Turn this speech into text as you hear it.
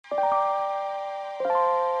Hey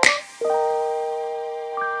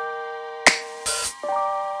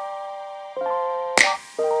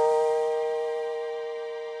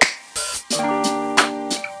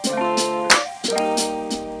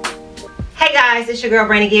guys, it's your girl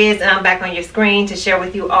Brandy Gibbs, and I'm back on your screen to share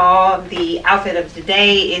with you all the outfit of the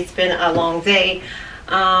day. It's been a long day.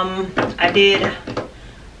 Let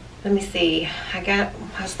me see, I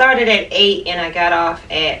started at 8 and I got off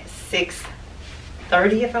at 6:30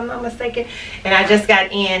 if I'm not mistaken, and I just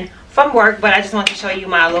got in from work, but I just want to show you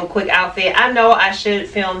my little quick outfit. I know I should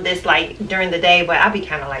film this like during the day, but I'll be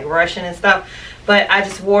kind of like rushing and stuff. But I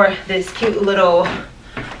just wore this cute little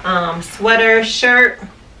sweater shirt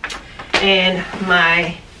and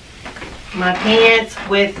my pants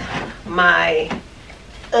with my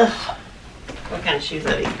what kind of shoes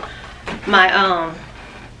are these? My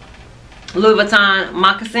Louis Vuitton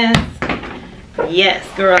moccasins. Yes,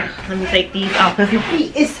 girl. Let me take these off because your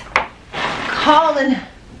feet is calling.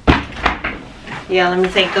 Yeah, let me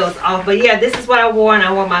take those off. But yeah, this is what I wore, and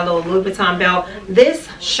I wore my little Louis Vuitton belt. This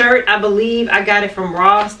shirt, I believe I got it from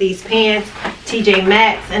Ross. These pants, TJ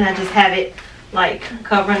Maxx, and I just have it like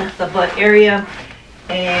covering the butt area.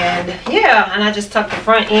 And yeah, and I just tucked the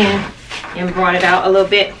front in and brought it out a little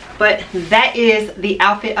bit. But that is the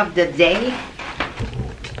outfit of the day.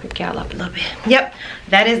 Pick y'all up a little bit. Yep,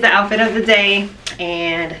 that is the outfit of the day,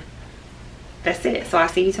 and that's it. So I'll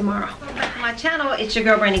see you tomorrow. Welcome back to my channel. It's your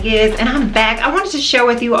girl Brandy Gibbs, and I'm back. I wanted to share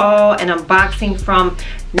with you all an unboxing from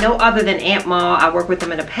no other than Aunt Ma. I worked with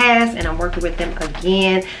them in the past, and I'm working with them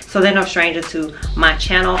again, so they're no stranger to my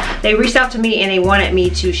channel. They reached out to me and they wanted me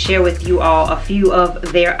to share with you all a few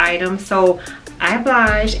of their items, so I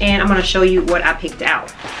obliged, and I'm going to show you what I picked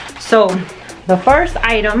out. So the first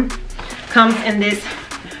item comes in this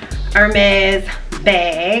Hermes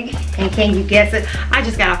bag, and can you guess it? I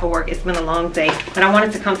just got off of work. It's been a long day, but I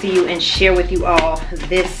wanted to come to you and share with you all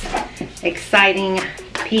this exciting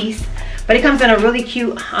piece. But it comes in a really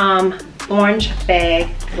cute orange bag,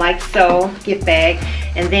 like so, gift bag,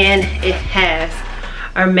 and then it has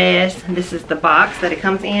Hermes. This is the box that it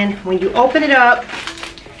comes in. When you open it up,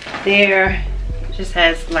 there just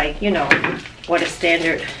has, like, you know, what a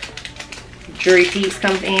standard jewelry piece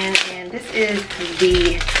comes in, and this is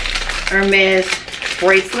the Hermes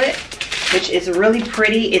bracelet, which is really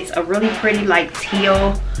pretty. It's a really pretty like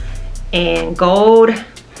teal and gold,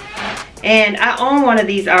 and I own one of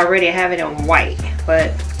these already. I have it in white,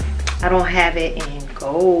 but I don't have it in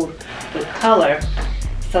gold with color,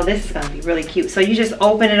 so this is going to be really cute. So you just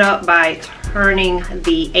open it up by turning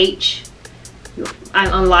the H,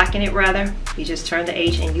 unlocking it rather. You just turn the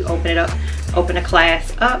H and you open it up, open the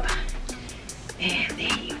clasp up, and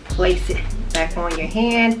then you place it back on your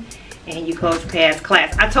hand and you close past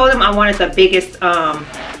clasp. I told them I wanted the biggest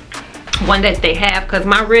one that they have, because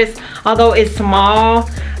my wrist, although it's small,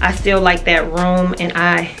 I still like that room, and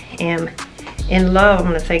I am in love. I'm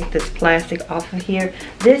gonna take this plastic off of here.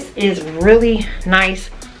 This is really nice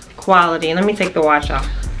quality, and let me take the watch off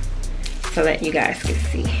so that you guys can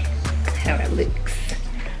see how it looks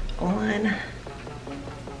on.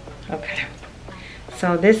 Okay,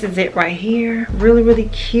 so this is it right here. Really, really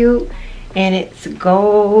cute, and it's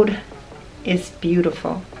gold. It's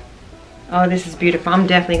beautiful. Oh, this is beautiful. I'm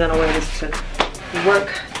definitely gonna wear this to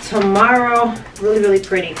work tomorrow. Really, really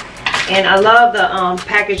pretty, and I love the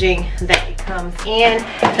packaging that it comes in.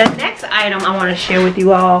 The next item I want to share with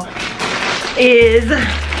you all is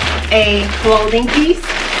a clothing piece,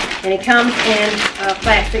 and it comes in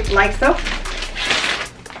plastic like so.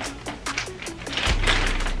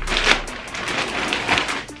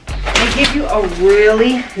 They give you a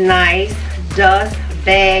really nice dust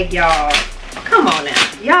bag, y'all. Come on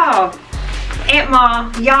now, y'all. Aunt Ma,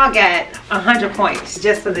 y'all got 100 points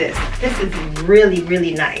just for this. This is really,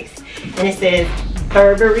 really nice, and it says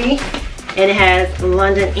Burberry, and it has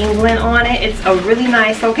London, England on it. It's a really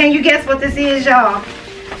nice. So can you guess what this is, y'all?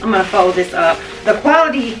 I'm gonna fold this up. The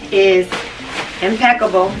quality is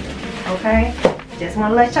impeccable. Okay, just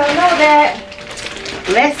want to let y'all know that.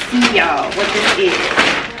 Let's see, y'all, what this is.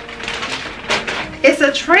 It's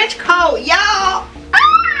a trench coat, y'all.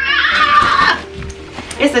 Ah!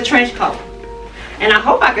 It's a trench coat, and I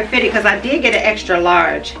hope I can fit it because I did get an extra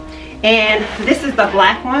large, and this is the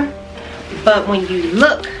black one. But when you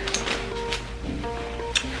look,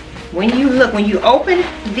 when you open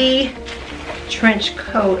the trench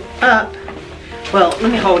coat up, well,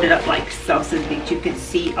 let me hold it up like so that you can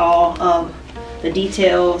see all of the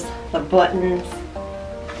details, the buttons,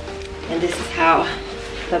 and this is how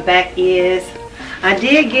the back is. I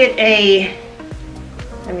did get a,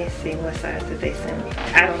 let me see, what size did they send me?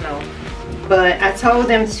 I don't know, but I told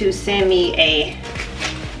them to send me a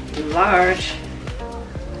large.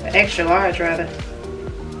 extra large rather.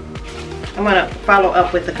 I'm gonna follow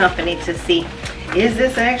up with the company to see, is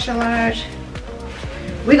this extra large?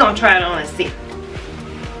 We're gonna try it on and see.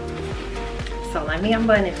 So let me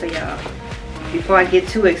unbutton it for y'all before I get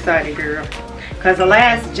too excited, girl. Cause the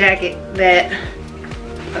last jacket that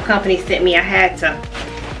a company sent me,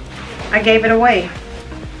 I gave it away.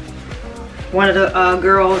 One of the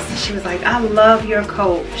girls, she was like, I love your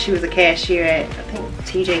coat. She was a cashier at, I think,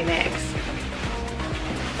 TJ Maxx.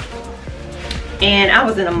 And I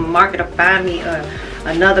was in the market to buy me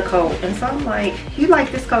another coat. And so I'm like, you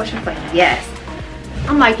like this coat? She was like, yes.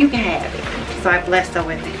 I'm like, you can have it. So I blessed her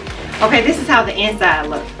with it. Okay, this is how the inside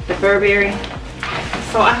looks. The Burberry.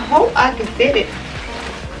 So I hope I can fit it.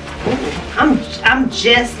 Ooh, I'm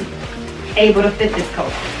just able to fit this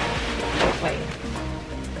coat. Wait.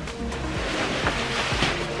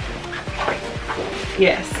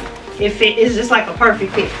 Yes, it's just like a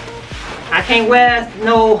perfect fit. I can't wear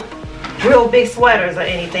no real big sweaters or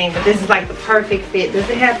anything, but this is like the perfect fit. Does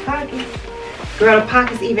it have pockets? Girl, the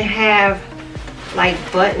pockets even have like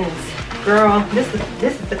buttons. Girl, this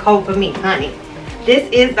is the coat for me, honey. This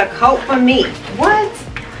is the coat for me. What?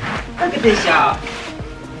 Look at this, y'all.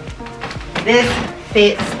 This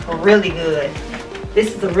fits really good.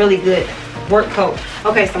 This is a really good work coat.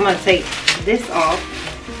 Okay, so I'm gonna take this off.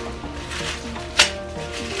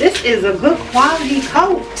 This is a good quality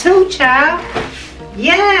coat too, child.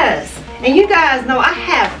 Yes. And you guys know I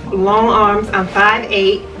have long arms. I'm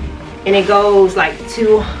 5'8", and it goes like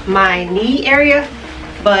to my knee area.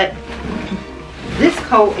 But this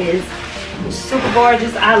coat is super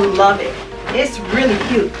gorgeous. I love it. It's really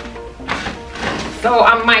cute. So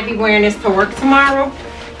I might be wearing this to work tomorrow.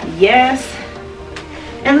 Yes.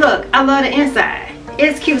 And look, I love the inside.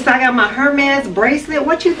 It's cute. So I got my Hermes bracelet.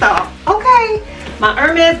 What you thought? Okay. My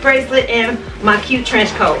Hermes bracelet and my cute trench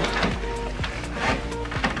coat.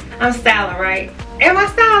 I'm styling, right? Am I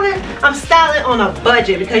styling? I'm styling on a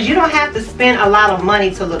budget because you don't have to spend a lot of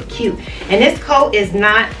money to look cute. And this coat is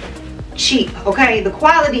not cheap, okay? The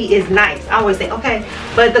quality is nice. I always say, okay,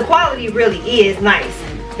 but the quality really is nice.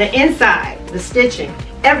 The inside, the stitching,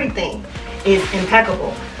 everything is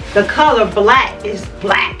impeccable. The color black is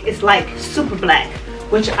black. It's like super black,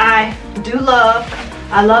 which I do love.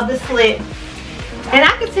 I love the slit. And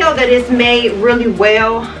I can tell that it's made really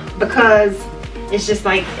well because it's just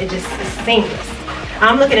like, it's seamless.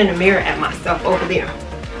 I'm looking in the mirror at myself over there.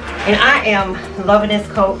 And I am loving this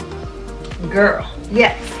coat. Girl,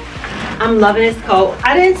 yes. I'm loving this coat.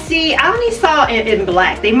 I only saw it in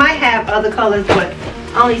black. They might have other colors, but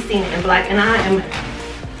I only seen it in black. And I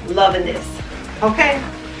am loving this. Okay?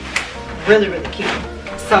 Really, really cute.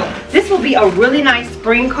 So this will be a really nice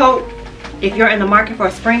spring coat. If you're in the market for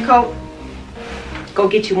a spring coat, go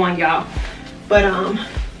get you one, y'all. But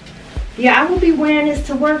yeah, I will be wearing this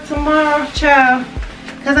to work tomorrow, child,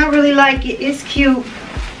 because I really like it. It's cute.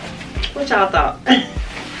 What y'all thought?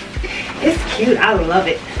 It's cute. I love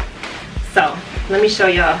it. So let me show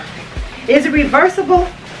y'all. Is it reversible?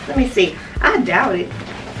 Let me see. I doubt it.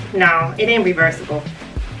 No, it ain't reversible,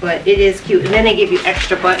 but it is cute. And then they give you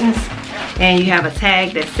extra buttons, and you have a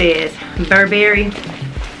tag that says Burberry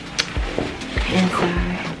inside.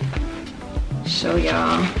 Show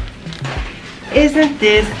y'all. Isn't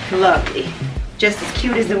this lovely? Just as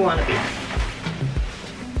cute as it want to be.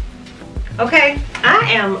 Okay, I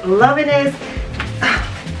am loving this.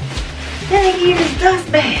 Then they give you this dust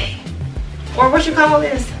bag, or what you call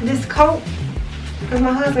this coat, because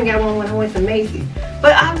my husband got one when I went to Macy's.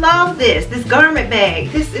 But I love this garment bag.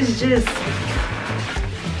 This is just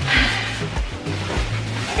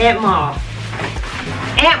Aunt Ma.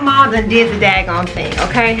 Aunt Ma done did the daggone thing,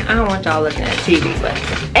 okay? I don't want y'all looking at TV, but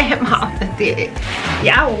Aunt Ma done did it.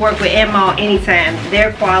 Yeah, I will work with Aunt Ma anytime.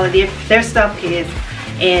 Their quality, their stuff is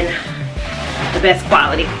in the best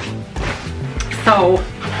quality. So,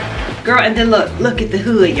 girl, and then look at the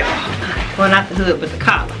hood, y'all. Well, not the hood, but the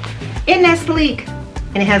collar. Isn't that sleek?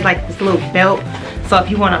 And it has like this little belt. So if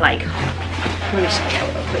you want to like, let me show y'all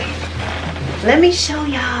real quick. Let me show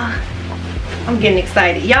y'all. I'm getting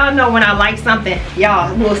excited. Y'all know when I like something,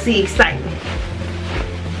 y'all will see excitement.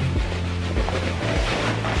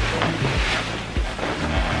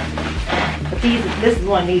 But this is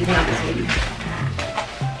one of these numbers for you.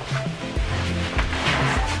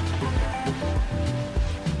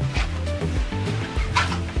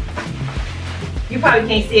 You probably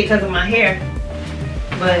can't see it because of my hair,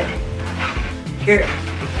 but girl,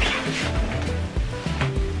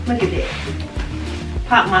 look at this.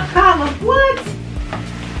 Pop my collar.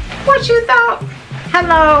 What you thought?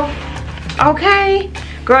 Hello. Okay,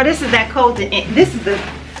 girl, this is that coat. This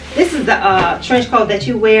is the trench coat that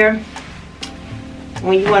you wear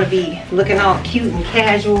when you want to be looking all cute and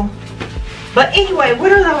casual. But anyway,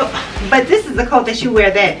 what are the, but this is the coat that you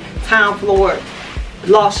wear, that Tom Ford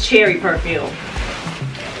Lost Cherry perfume.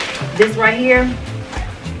 This right here,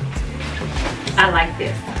 I like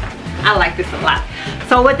this. I like this a lot.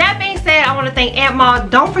 So with that being said, I want to thank Aunt Ma.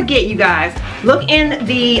 Don't forget, you guys, look in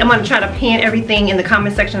the, I'm going to try to pin everything in the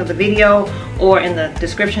comment section of the video or in the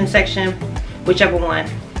description section, whichever one.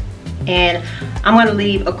 And I'm going to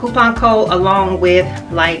leave a coupon code along with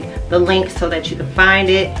like the link so that you can find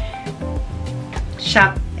it.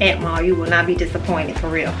 Shop Aunt Ma. You will not be disappointed, for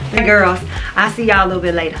real. Hey girls, I'll see y'all a little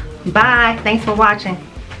bit later. Bye. Thanks for watching.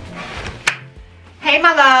 Hey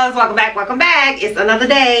my loves, welcome back, welcome back. It's another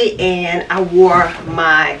day and I wore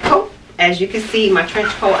my coat. As you can see, my trench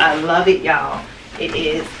coat, I love it, y'all. It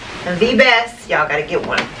is the best. Y'all gotta get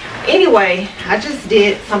one. Anyway, I just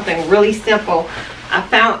did something really simple. I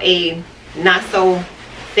found a not so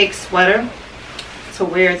thick sweater to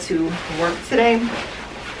wear to work today.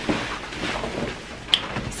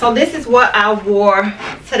 So this is what I wore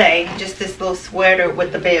today, just this little sweater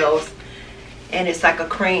with the bells, and it's like a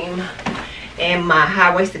cream. And my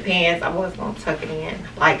high-waisted pants, I was gonna tuck it in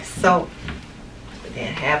like so, but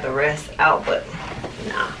then have the rest out, but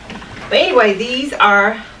nah. But anyway, these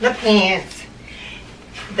are the pants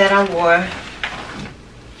that I wore.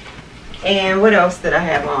 And what else did I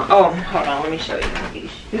have on? Oh, hold on, let me show you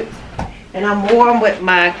these shoes. And I'm worn with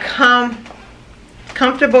my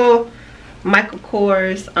comfortable Michael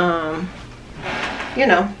Kors, you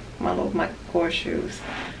know, my little Michael Kors shoes.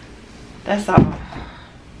 That's all.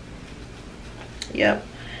 Yep.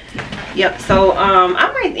 So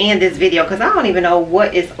I might end this video because I don't even know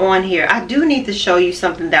what is on here. I do need to show you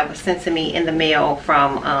something that was sent to me in the mail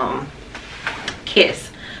from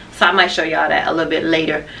Kiss. So I might show y'all that a little bit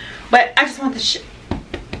later. But I just want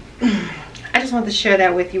to share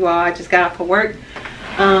that with you all. I just got off of work.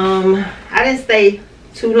 I didn't stay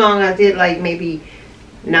too long. I did like maybe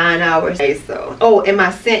 9 hours. So, oh, and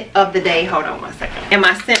my scent of the day, hold on one second. And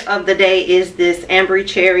my scent of the day is this Ambery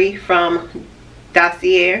Cherry from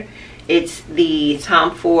Dossier. It's the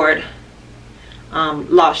Tom Ford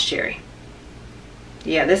Lost Cherry.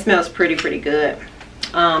 Yeah, this smells pretty good.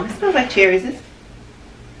 It smells like cherries.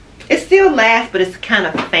 It still lasts, but it's kind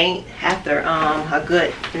of faint after a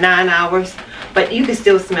good 9 hours, but you can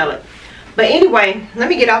still smell it. But anyway, let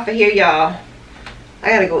me get off of here, y'all. I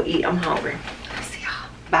gotta go eat. I'm hungry. I'll see y'all.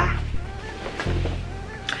 Bye.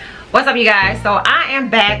 What's up, you guys? So I am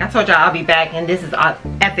back. I told y'all I'll be back, and this is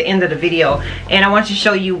at the end of the video. And I want to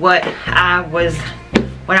show you what I was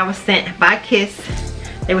sent by Kiss.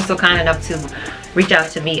 They were so kind enough to reach out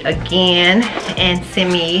to me again and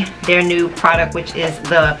send me their new product, which is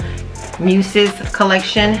the Muses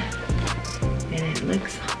collection. And it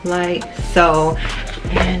looks like so.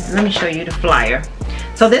 And let me show you the flyer.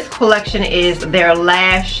 So this collection is their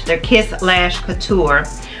Kiss Lash Couture,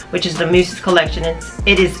 which is the Muses collection.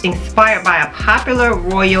 It is inspired by a popular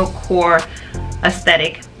royal core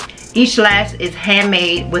aesthetic. Each lash is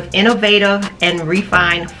handmade with innovative and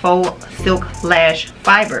refined faux silk lash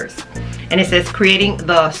fibers. And it says, creating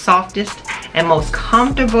the softest and most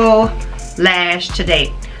comfortable lash to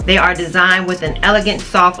date. They are designed with an elegant,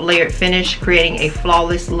 soft, layered finish, creating a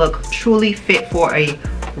flawless look truly fit for a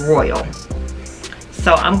royal.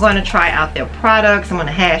 So I'm going to try out their products. I'm going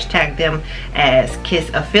to hashtag them as Kiss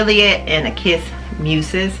Affiliate and a Kiss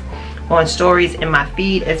Muses on stories in my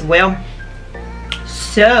feed as well.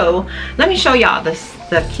 So let me show y'all the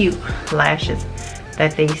cute lashes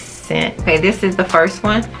that they sent. Okay, this is the first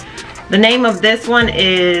one. The name of this one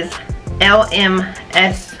is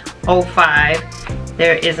LMS05.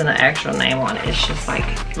 There isn't an actual name on it. It's just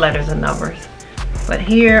like letters and numbers. But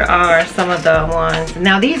here are some of the ones.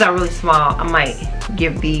 Now these are really small. I might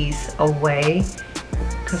give these away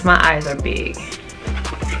because my eyes are big.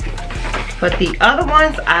 But the other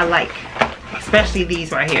ones I like, especially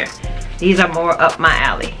these right here. These are more up my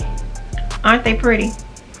alley. Aren't they pretty?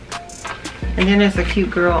 And then there's a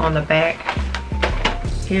cute girl on the back.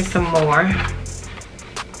 Here's some more.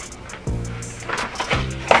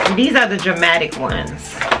 And these are the dramatic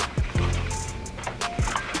ones.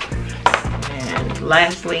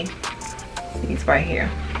 Lastly, these right here.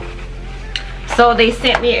 So they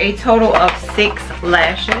sent me a total of 6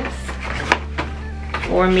 lashes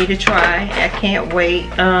for me to try. I can't wait.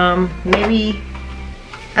 Maybe,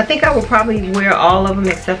 I think I will probably wear all of them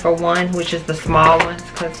except for one, which is the small ones,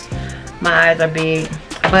 because my eyes are big.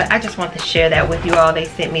 But I just want to share that with you all. They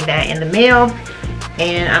sent me that in the mail,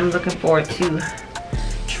 and I'm looking forward to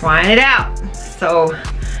trying it out. So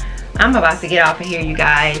I'm about to get off of here, you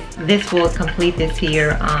guys. This will complete this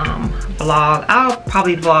here vlog. I'll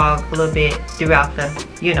probably vlog a little bit throughout the,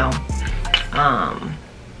 you know,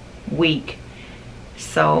 week.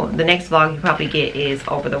 So the next vlog you probably get is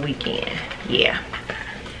over the weekend. Yeah.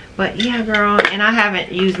 But yeah, girl, and I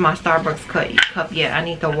haven't used my Starbucks cup yet. I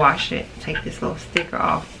need to wash it, take this little sticker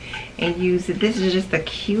off and use it. This is just the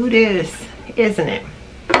cutest, isn't it?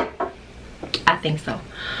 I think so.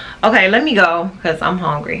 Okay, let me go because I'm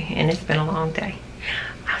hungry and it's been a long day.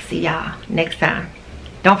 I'll see y'all next time.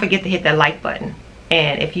 Don't forget to hit that like button.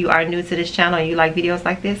 And if you are new to this channel and you like videos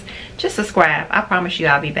like this, just subscribe. I promise you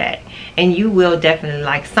I'll be back. And you will definitely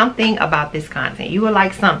like something about this content. You will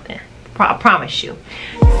like something. I promise you.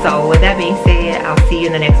 So with that being said, I'll see you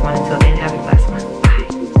in the next one. Until then, have a blessed one.